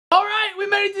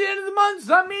made it to the end of the month, so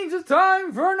that means it's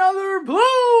time for another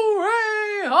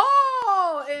Blu-ray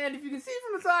haul! And if you can see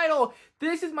from the title,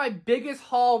 this is my biggest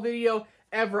haul video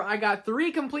ever. I got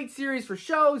 3 complete series for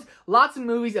shows, lots of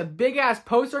movies, a big-ass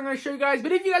poster I'm going to show you guys.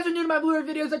 But if you guys are new to my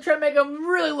Blu-ray videos, I try to make them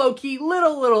really low-key,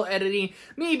 little editing.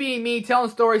 Me being me, telling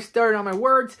stories, starting on my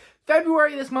words.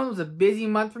 February this month was a busy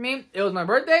month for me. It was my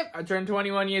birthday. I turned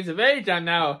 21 years of age. I'm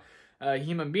now a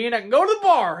human being. I can go to the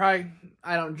bar.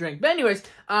 I don't drink. But anyways, it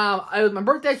was my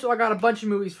birthday, so I got a bunch of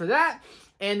movies for that.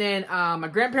 And then my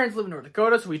grandparents live in North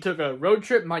Dakota, so we took a road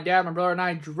trip. My dad, my brother, and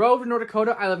I drove to North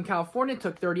Dakota. I live in California. It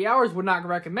took 30 hours. Would not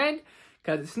recommend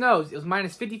because it snows. It was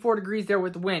minus 54 degrees there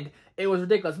with the wind. It was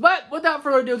ridiculous. But without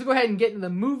further ado, let's go ahead and get into the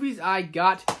movies I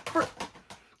got.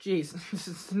 Jeez,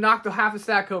 just knocked half a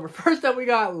stack over. First up, we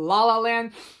got La La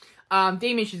Land.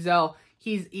 Damien Chazelle.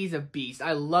 He's a beast.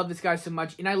 I love this guy so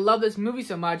much, and I love this movie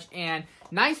so much. And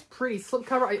nice, pretty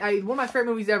slipcover. One of my favorite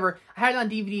movies ever. I had it on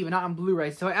DVD, but not on Blu-ray.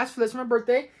 So I asked for this for my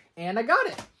birthday, and I got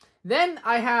it. Then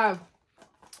I have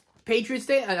Patriots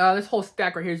Day. This whole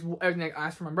stack right here is everything I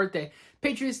asked for my birthday.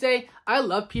 Patriots Day. I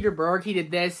love Peter Berg. He did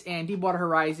this, and Deepwater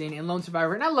Horizon, and Lone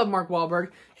Survivor, and I love Mark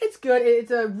Wahlberg. It's good. It's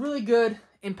a really good,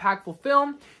 impactful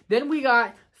film. Then we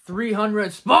got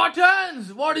 300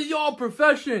 Spartans. What is your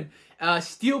profession?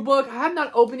 Steelbook. I have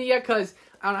not opened it yet because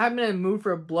I haven't been in the mood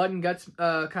for a blood and guts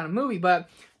kind of movie, but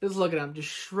just look at them. Just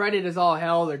shredded as all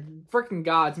hell. They're freaking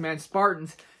gods, man.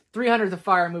 Spartans. 300 is a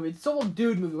fire movie. It's a total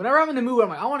dude movie. Whenever I'm in the mood, I'm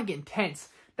like, I want to get intense.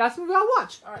 That's the movie I'll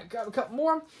watch. All right, got a couple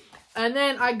more. And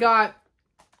then I got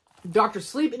Dr.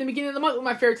 Sleep in the beginning of the month. One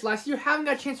of my favorites last year. Haven't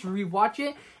got a chance to rewatch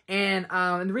it. And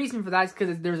the reason for that is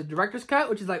because there's a director's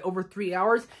cut, which is like over 3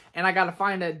 hours. And I got to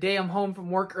find a day I'm home from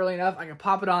work early enough. I can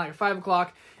pop it on like at 5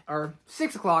 o'clock or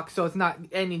 6 o'clock, so it's not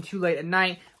ending too late at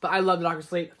night. But I love Dr.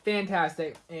 Sleep.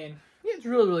 Fantastic. And yeah, it's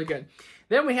really good.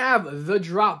 Then we have The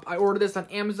Drop. I ordered this on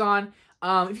Amazon.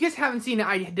 If you guys haven't seen it,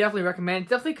 I definitely recommend it. It's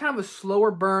definitely kind of a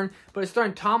slower burn, but it's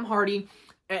starring Tom Hardy.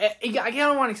 I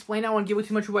don't want to explain it. I don't want to give it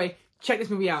too much away. Check this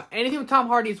movie out. Anything with Tom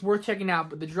Hardy is worth checking out,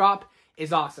 but The Drop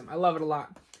is awesome. I love it a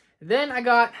lot. Then I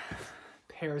got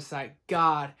Parasite.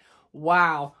 God,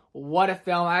 wow, what a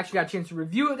film. I actually got a chance to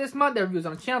review it this month. The review's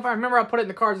on the channel. If I remember, I'll put it in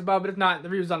the cards above, but if not, the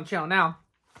review's on the channel now.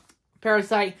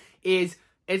 Parasite is,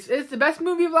 it's the best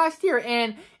movie of last year,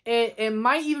 and it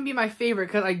might even be my favorite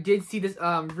because I did see this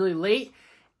really late.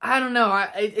 I don't know,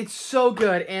 it's so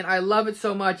good, and I love it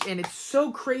so much, and it's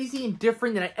so crazy and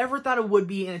different than I ever thought it would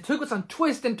be, and it took us on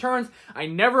twists and turns I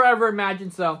never ever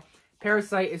imagined, so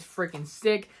Parasite is freaking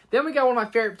sick. Then we got one of my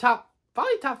favorite,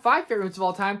 probably top 5 favorites of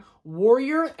all time,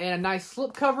 Warrior, and a nice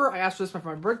slipcover. I asked for this for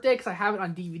my birthday because I have it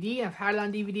on DVD, and I've had it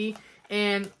on DVD,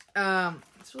 and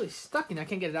it's really stuck in. I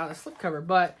can't get it out of the slipcover,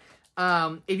 but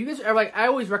if you guys are like, I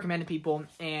always recommend to people,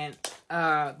 and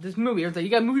this movie, you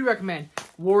got a movie to recommend,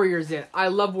 Warrior's it. I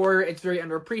love Warrior. It's very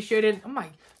underappreciated. Oh my,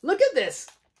 look at this.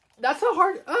 That's how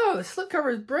hard, oh, the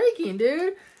slipcover is breaking,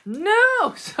 dude.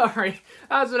 No, sorry.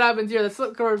 That's what happens here. The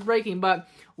slipcover is breaking, but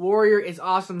Warrior is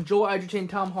awesome. Joel Edgerton,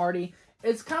 Tom Hardy.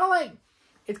 It's kind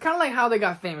of like how they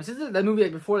got famous. This is the movie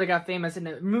like before they got famous, and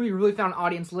the movie really found an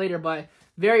audience later, but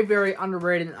very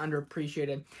underrated and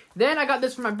underappreciated. Then I got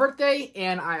this for my birthday,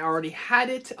 and I already had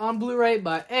it on Blu-ray,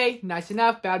 but hey, nice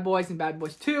enough. Bad Boys and Bad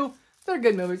Boys 2. They're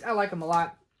good movies. I like them a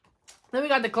lot. Then we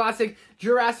got the classic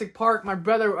Jurassic Park. My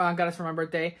brother got us for my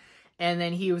birthday. And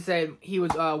then he was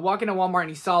walking to Walmart and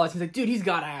he saw this. He's like, dude, he's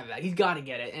got to have that. He's got to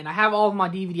get it. And I have all of them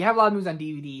on DVD. I have a lot of movies on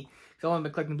DVD. So I've only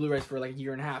been collecting Blu-rays for like a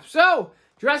year and a half. So,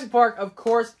 Jurassic Park, of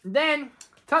course. Then,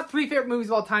 top 3 favorite movies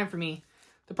of all time for me.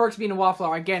 The Perks of Being a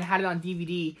Wallflower. Again, had it on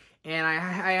DVD. And I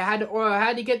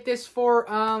had to get this for,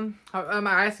 I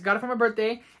got it for my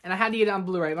birthday. And I had to get it on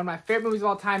Blu-ray. One of my favorite movies of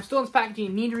all time. Still in its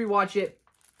packaging. Need to rewatch it.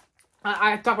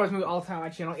 I talk about this movie all the time on my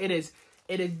channel. It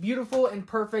is beautiful and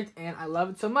perfect, and I love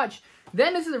it so much.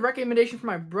 Then this is a recommendation from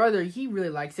my brother. He really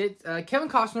likes it. Kevin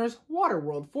Costner's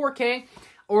Waterworld 4K.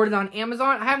 Ordered on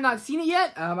Amazon. I have not seen it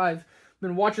yet. I've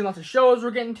been watching lots of shows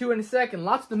we're getting to in a sec, and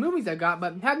lots of the movies I got,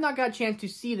 but have not got a chance to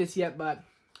see this yet, but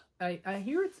I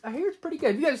hear it's pretty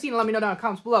good. If you guys have seen it, let me know down in the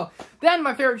comments below. Then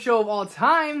my favorite show of all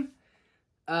time,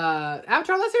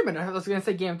 Avatar: Last Airbender. I was going to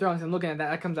say Game of Thrones. I'm looking at that.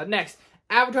 That comes out next.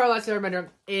 Avatar: Last Airbender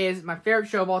is my favorite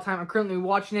show of all time. I'm currently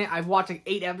watching it. I've watched like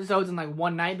 8 episodes in like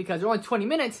one night because they're only 20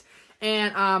 minutes.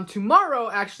 And tomorrow,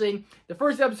 actually, the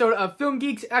first episode of Film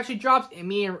Geeks actually drops, and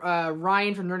me and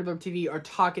Ryan from Nerdy Blurb TV are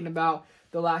talking about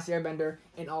The Last Airbender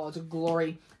in all its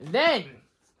glory. Then,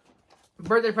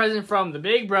 birthday present from the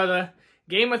big brother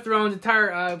Game of Thrones,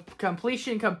 entire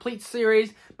complete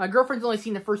series. My girlfriend's only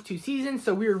seen the first 2 seasons,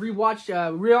 so we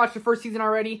rewatched the first season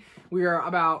already. We are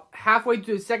about halfway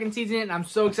through the 2nd season, and I'm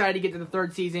so excited to get to the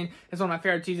 3rd season. It's one of my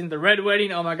favorite seasons, The Red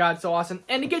Wedding. Oh my god, so awesome.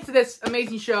 And to get to this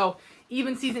amazing show,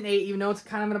 even season 8, even though it's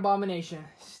kind of an abomination,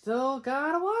 still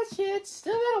gotta watch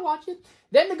it.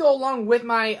 Then to go along with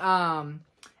my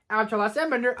Avatar Last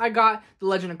Airbender, I got The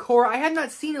Legend of Korra. I had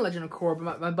not seen The Legend of Korra,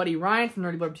 but my buddy Ryan from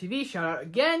Nerdy Blurb TV, shout out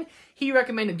again, he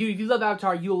recommended, dude, if you love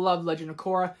Avatar, you'll love Legend of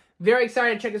Korra. Very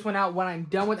excited to check this one out when I'm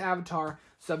done with Avatar,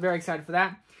 so very excited for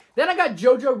that. Then I got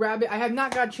Jojo Rabbit. I have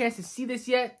not got a chance to see this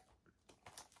yet.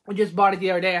 I just bought it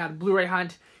the other day. I had a Blu-ray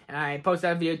hunt, and I posted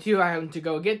that video too. I have to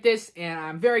go get this, and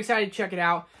I'm very excited to check it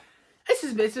out.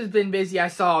 This has been busy. I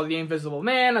saw The Invisible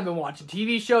Man. I've been watching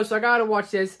TV shows, so I gotta watch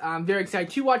this. I'm very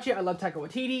excited to watch it. I love Taika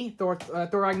Waititi. Thor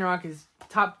Ragnarok is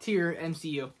top tier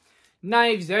MCU.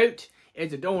 Knives Out.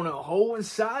 It's a donut hole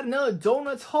inside another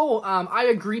donut's hole. I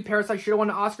agree Parasite should have won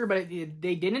an Oscar, but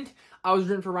they didn't. I was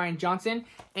rooting for Rian Johnson,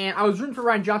 and I was rooting for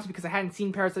Rian Johnson because I hadn't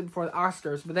seen Parasite before the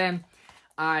Oscars. But then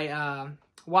I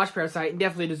watched Parasite and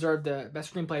definitely deserved the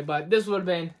best screenplay. But this would have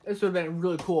been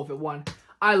really cool if it won.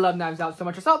 I love Knives Out so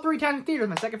much. I saw it 3 times in theaters.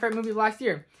 My second favorite movie of last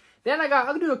year. Then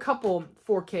I'll do a couple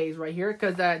 4Ks right here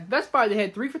because Best Buy they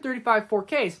had 3 for $35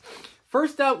 4Ks.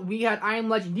 First up, we had I Am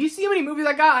Legend. Do you see how many movies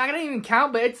I got? I didn't even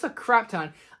count, but it's a crap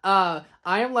ton. I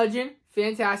Am Legend,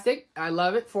 fantastic. I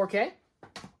love it, 4K.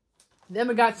 Then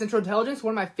we got Central Intelligence,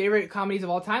 one of my favorite comedies of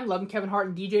all time. Loving Kevin Hart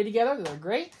and DJ together. They're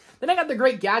great. Then I got The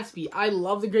Great Gatsby. I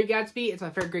love The Great Gatsby. It's my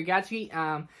favorite Great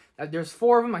Gatsby. There's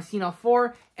 4 of them. I've seen all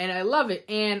 4, and I love it.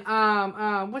 And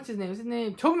what's his name? What's his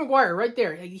name? Tobey Maguire, right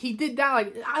there. He did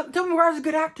that. Tobey Maguire's a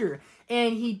good actor,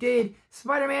 and he did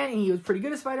Spider-Man, and he was pretty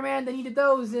good at Spider-Man. Then he did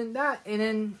those and that, and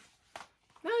then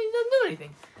no, he doesn't do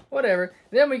anything. Whatever.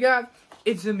 Then we got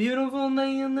It's a Beautiful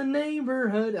Day in the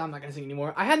Neighborhood. I'm not gonna sing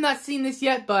anymore. I have not seen this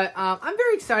yet, but I'm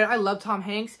very excited. I love Tom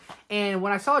Hanks, and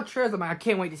when I saw the trailer, I'm like, I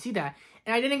can't wait to see that.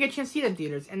 And I didn't get a chance to see it in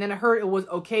theaters. And then I heard it was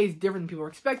okay. It's different than people were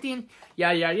expecting.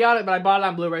 Yada, yada, yada. But I bought it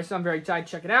on Blu-ray, so I'm very excited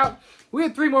to check it out. We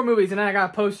have 3 more movies, and then I got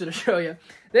a poster to show you.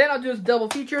 Then I'll do this double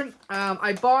feature.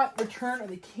 I bought Return of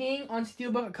the King on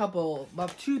Steelbook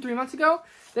about 2-3 months ago.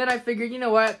 Then I figured, you know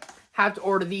what? Have to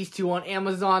order these 2 on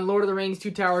Amazon. Lord of the Rings,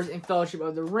 2 Towers, and Fellowship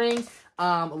of the Ring.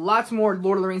 Lots more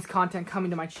Lord of the Rings content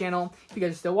coming to my channel. If you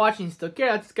guys are still watching, still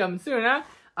care, that's coming soon, huh?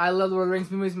 I love Lord of the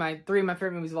Rings movies. 3 of my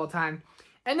favorite movies of all time.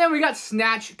 And then we got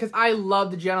Snatch, because I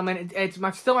love The Gentleman. It's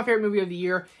still my favorite movie of the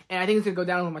year, and I think it's going to go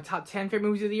down with my top 10 favorite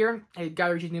movies of the year. It got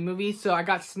to reach a new movie, so I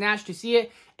got Snatch to see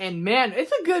it. And man,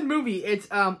 it's a good movie. It's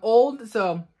old,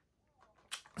 so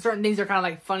certain things are kind of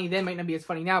like funny then, might not be as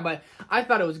funny now, but I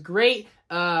thought it was great.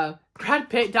 Brad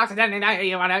Pitt talks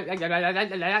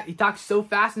he talks so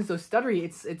fast and so stuttery.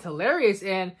 It's hilarious,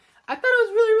 and I thought it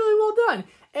was really, really well done.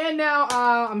 And now,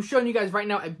 I'm showing you guys right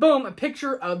now, a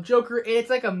picture of Joker. It's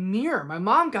like a mirror. My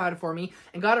mom got it for me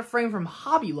and got it framed from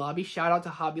Hobby Lobby. Shout out to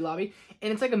Hobby Lobby.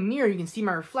 And it's like a mirror. You can see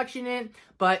my reflection in it,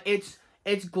 but it's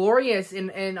glorious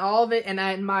in all of it.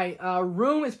 And my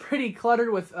room is pretty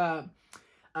cluttered with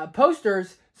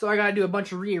posters, so I gotta do a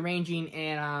bunch of rearranging,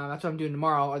 and that's what I'm doing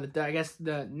tomorrow, or not today, because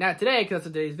that's what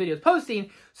today's video is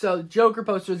posting. So Joker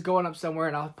poster is going up somewhere,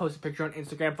 and I'll post a picture on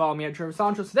Instagram. Follow me at Trevor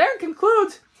Sancho. So there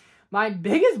concludes my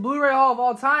biggest Blu-ray haul of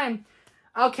all time.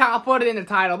 I'll put it in the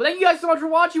title. But thank you guys so much for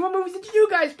watching. What movies did you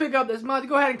guys pick up this month?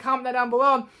 Go ahead and comment that down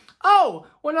below. Oh,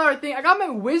 one other thing. I got my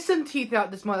wisdom teeth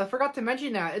out this month. I forgot to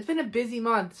mention that. It's been a busy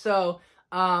month, so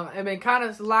I've been kind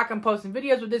of slack on posting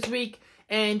videos with this week,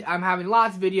 and I'm having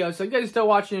lots of videos. So if you guys are still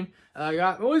watching, I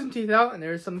got my wisdom teeth out, and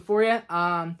there's something for you.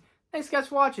 Thanks guys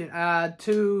for watching.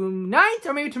 Tonight,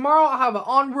 or maybe tomorrow, I'll have an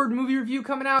Onward movie review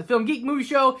coming out. The Film Geek movie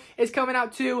show is coming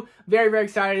out too. Very, very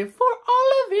excited for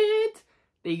all of it.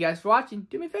 Thank you guys for watching.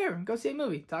 Do me a favor, go see a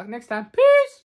movie. Talk next time. Peace!